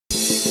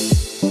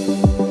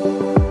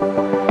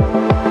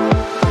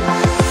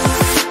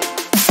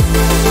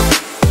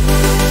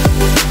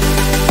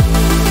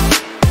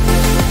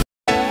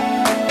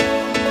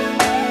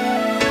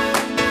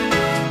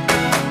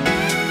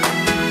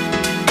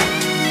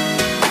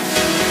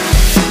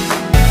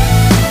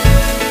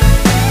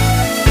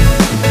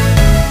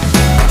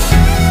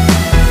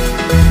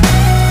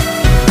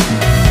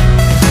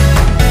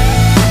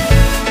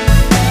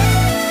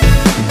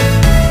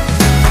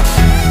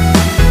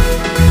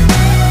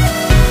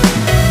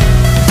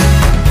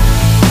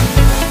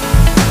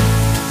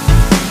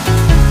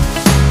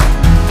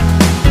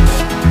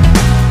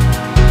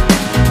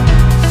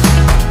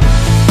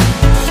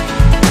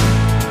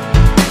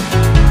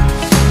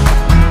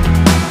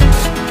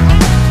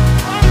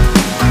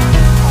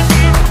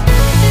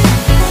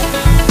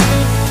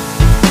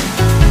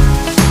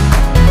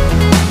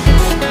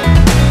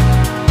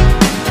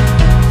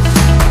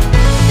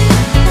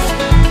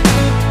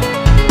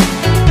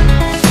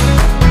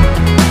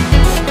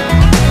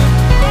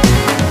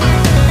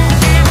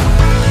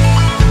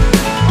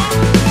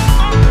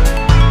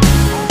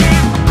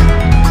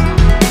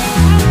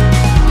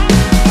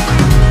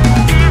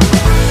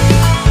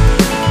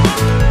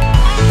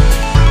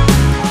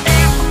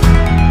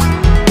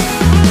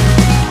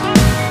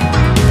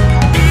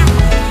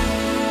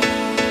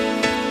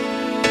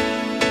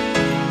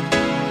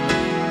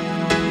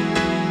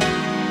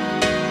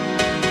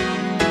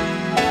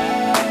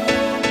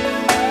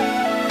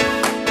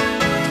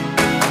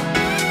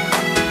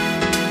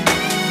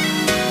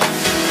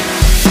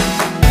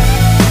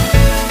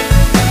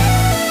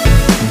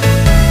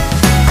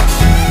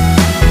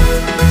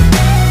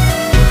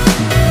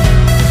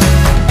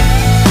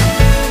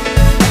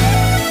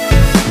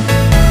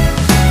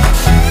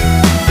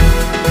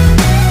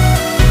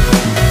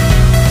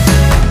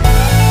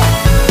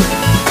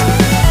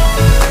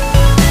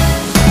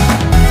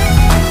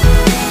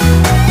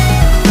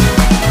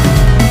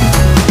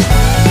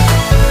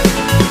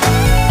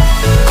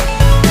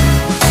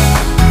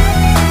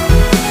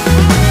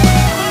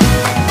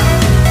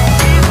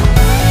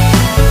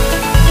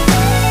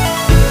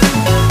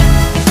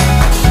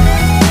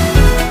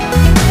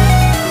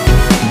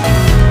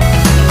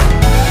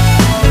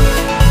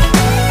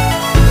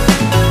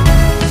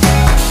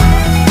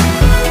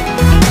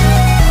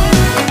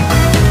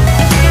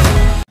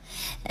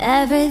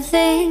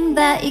everything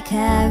that you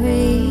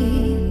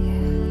carry,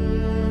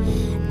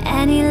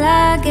 any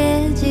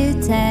luggage you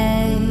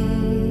take,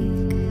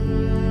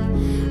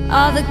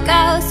 all the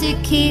ghosts you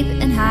keep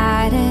in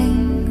hiding,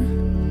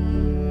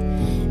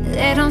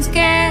 they don't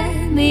scare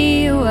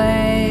me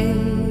away.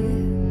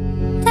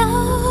 No,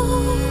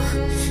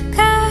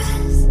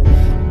 'cause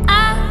I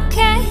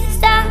can't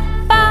stop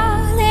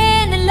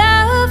falling in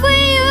love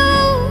with you.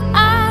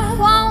 I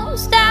won't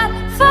stop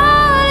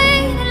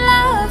falling in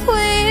love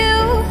with you.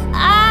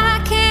 I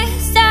can't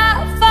stop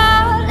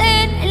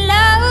falling in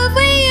love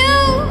with you,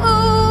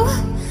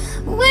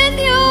 with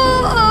you.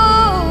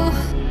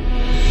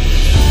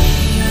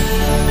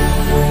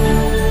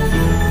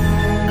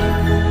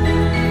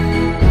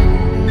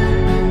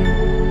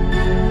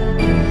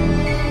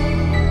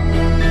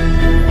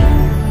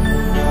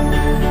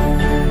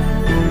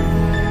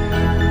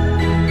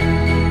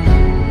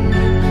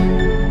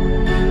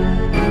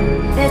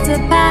 There's a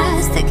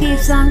past that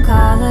keeps on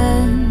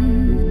calling,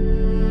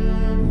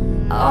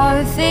 or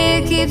if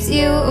fear keeps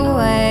you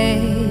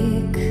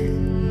awake.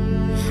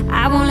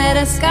 I won't let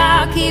a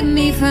scar keep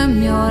me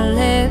from your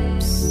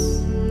lips.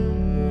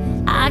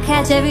 I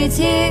catch every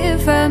tear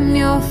from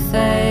your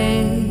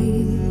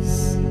face.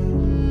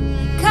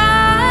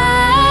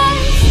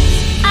 'Cause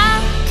I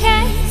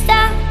can't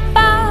stop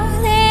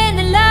falling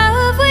in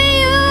love with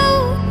you.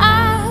 I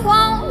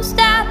won't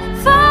stop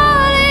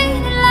falling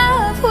in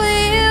love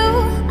with you.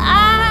 I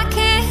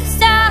can't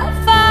stop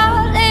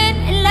falling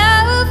in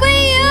love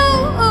with you,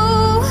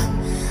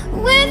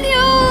 with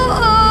you.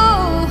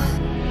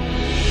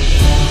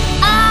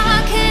 I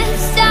can't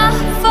stop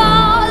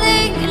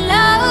falling in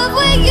love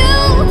with you.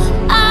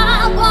 I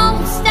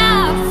won't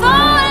stop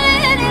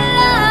falling in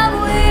love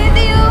with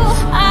you.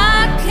 I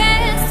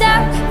can't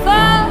stop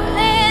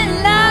falling in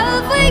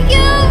love with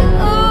you,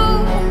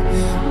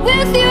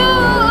 with you.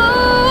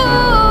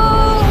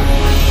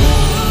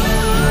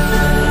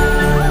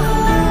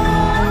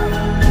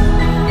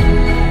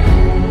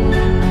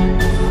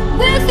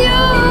 With you.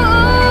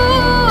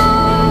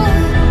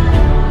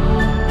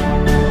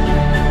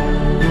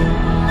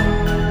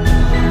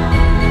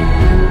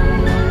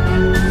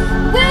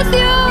 With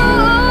you.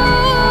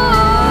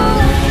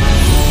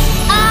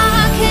 I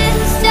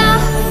can't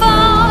stop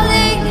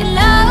falling in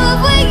love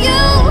with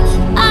you.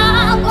 I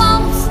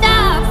won't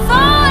stop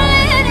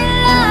falling in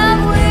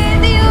love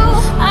with you.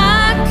 I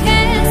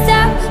can't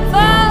stop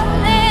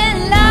falling in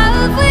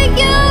love with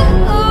you,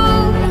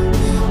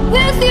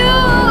 with you.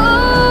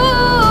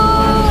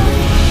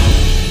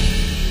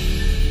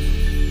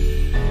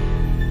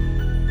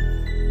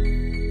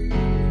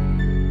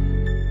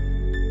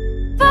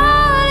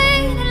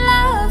 Falling in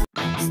love.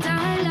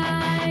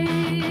 Starlight,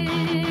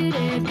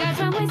 it got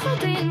some whistle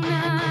day and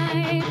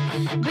night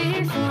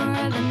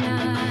before the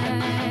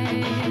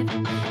night,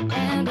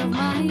 end of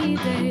my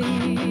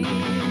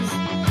days.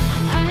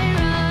 I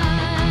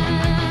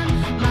run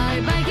my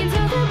bike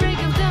until the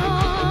break of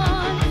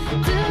dawn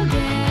to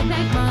get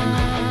back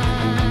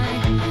my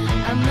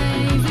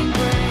amazing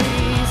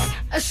grace.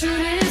 A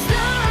shooting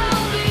star,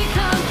 I'll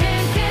become,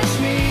 can't catch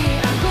me.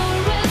 I'm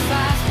going real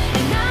fast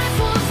and I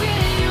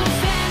fulfill your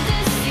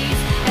fantasies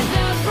at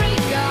the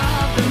break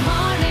of the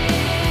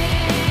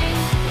morning.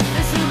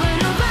 The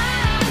supernova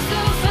so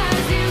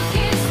fast you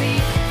can see.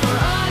 For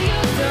all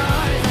your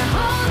doors, I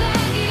hold the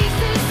keys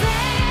to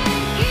set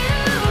you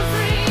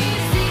free.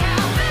 See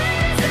how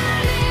fast I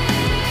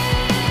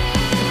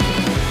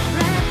live.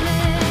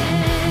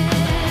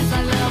 Reckless,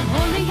 I love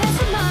holding hands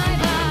with my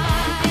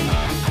bike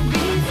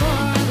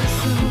before the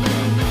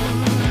sun.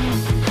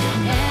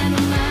 And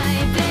on my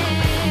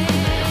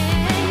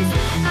days,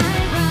 I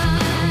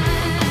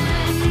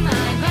run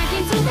my bike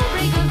into the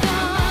break of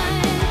dawn.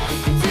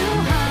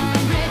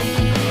 200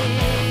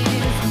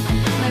 is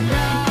my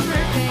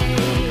proper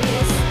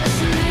pace. A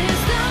shooting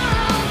star,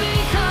 I'll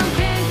become,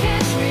 can't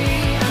catch me.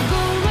 I'm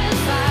going real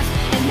fast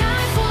and I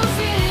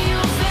fulfill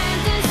your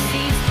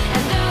fantasies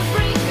at the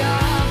break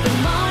of the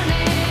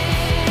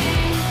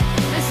morning.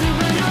 The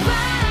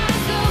supernova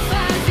so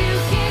fast you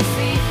can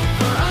see.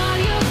 For all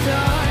your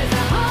doors,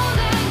 I hold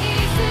the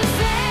keys to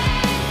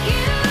set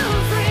you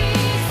free.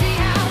 See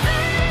how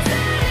fast I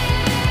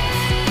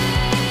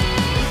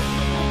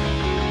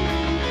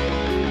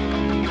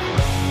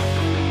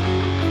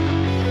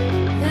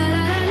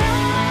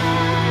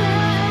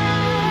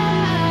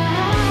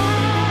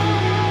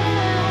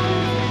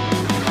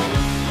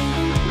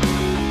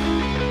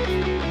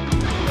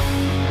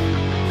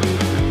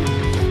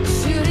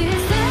Shooting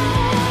star,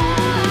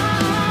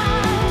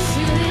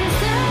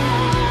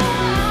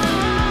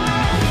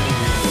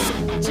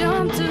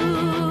 jump to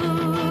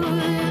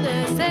the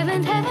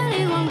seventh heaven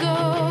in one go.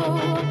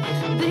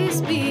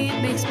 This beat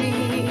makes me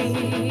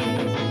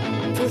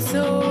feel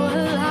so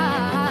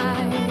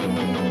alive.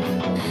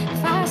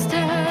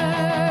 Faster,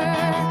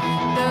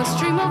 the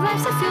stream of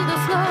life to feel the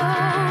flow.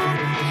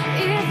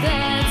 If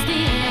that's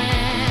the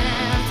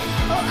end,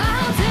 oh,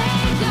 I'll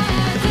take the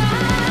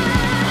time.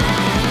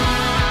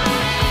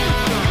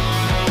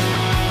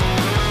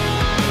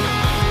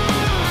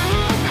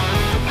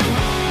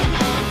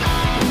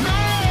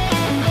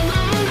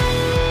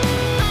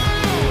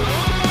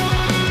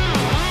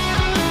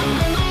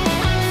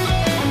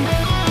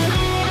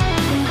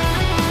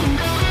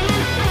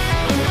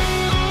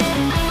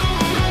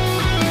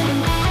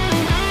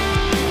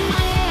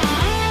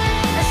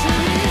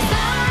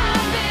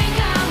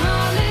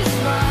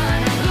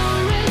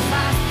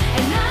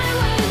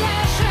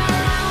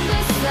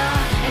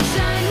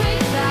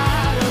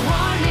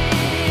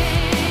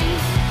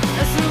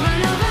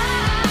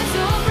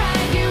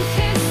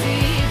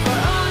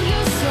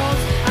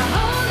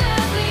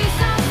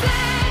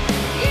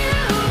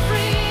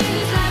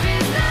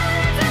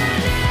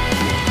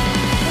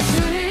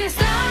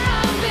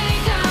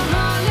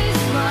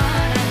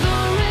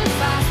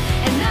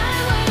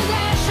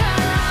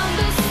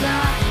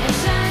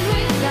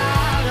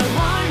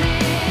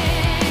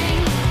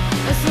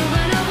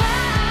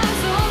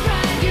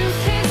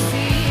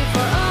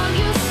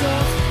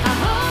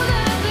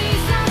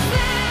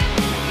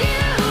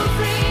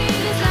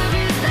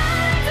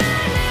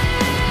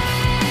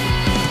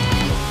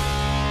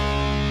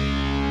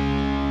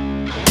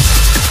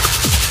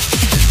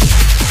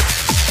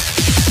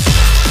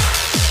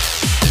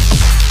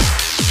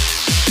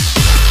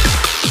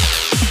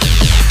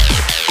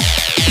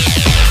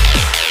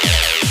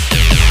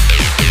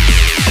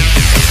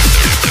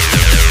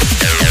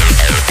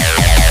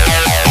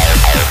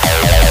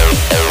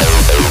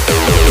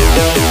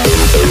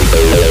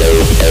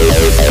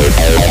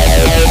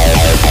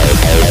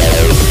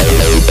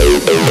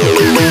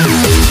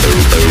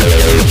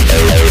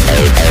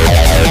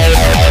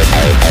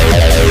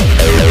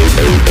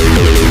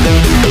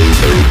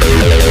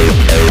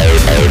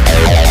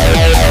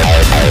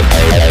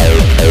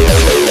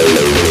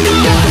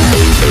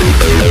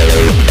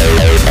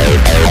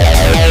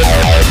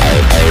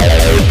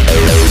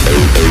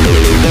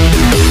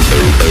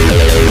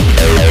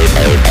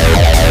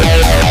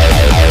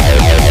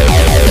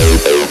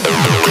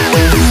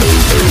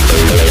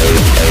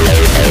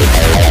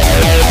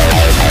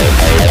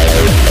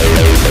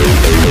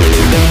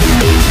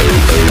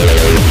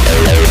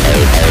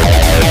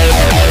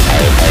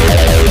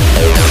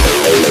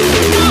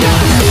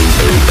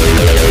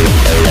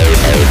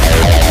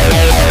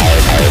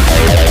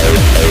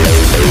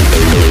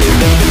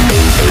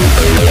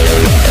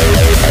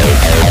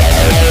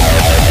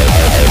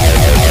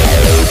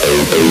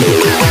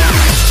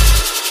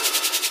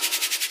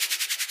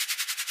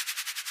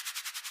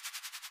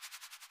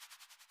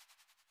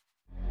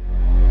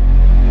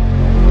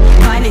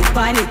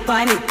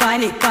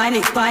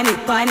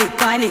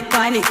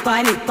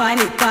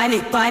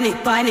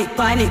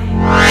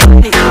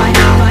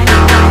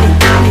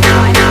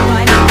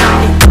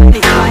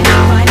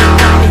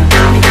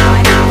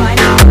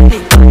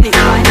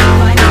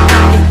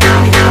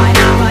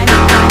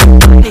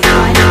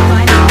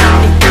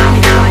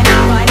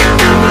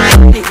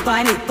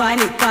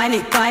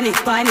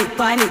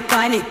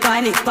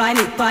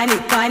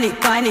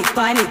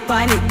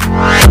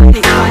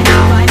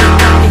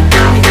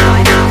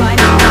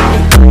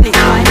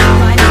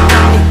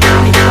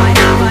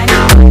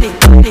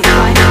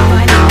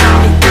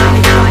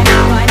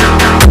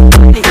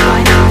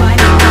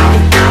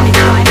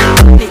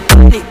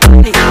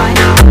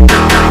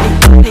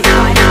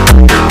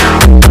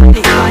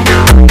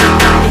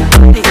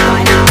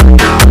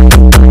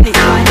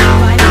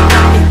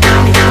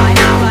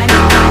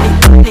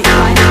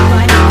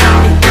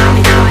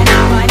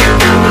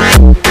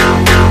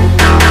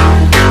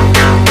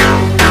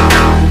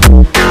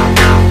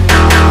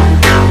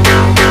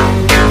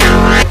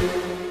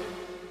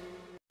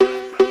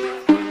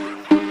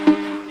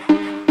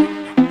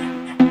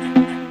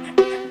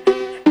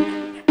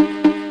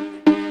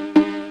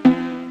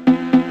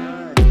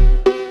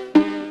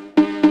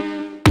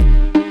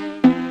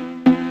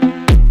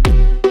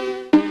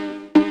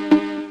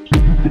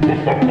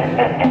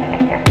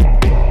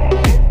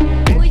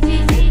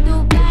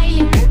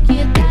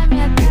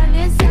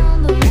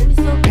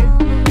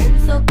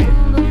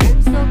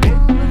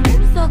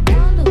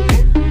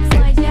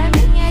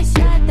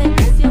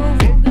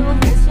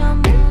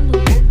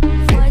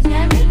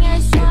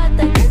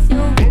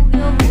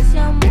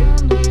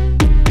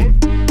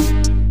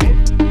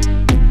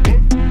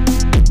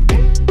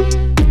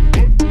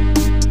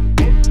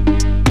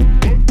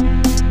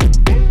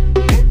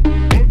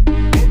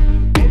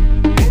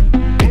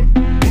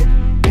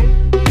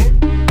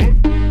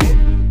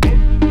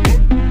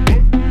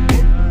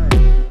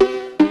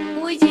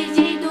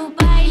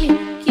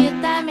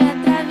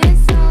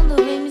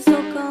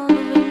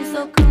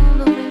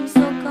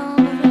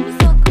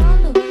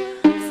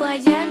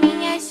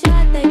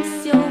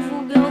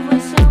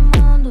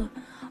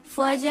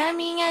 Fode a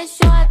minha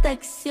xota,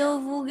 que se eu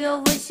vulgo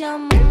eu vou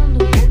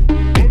chamando.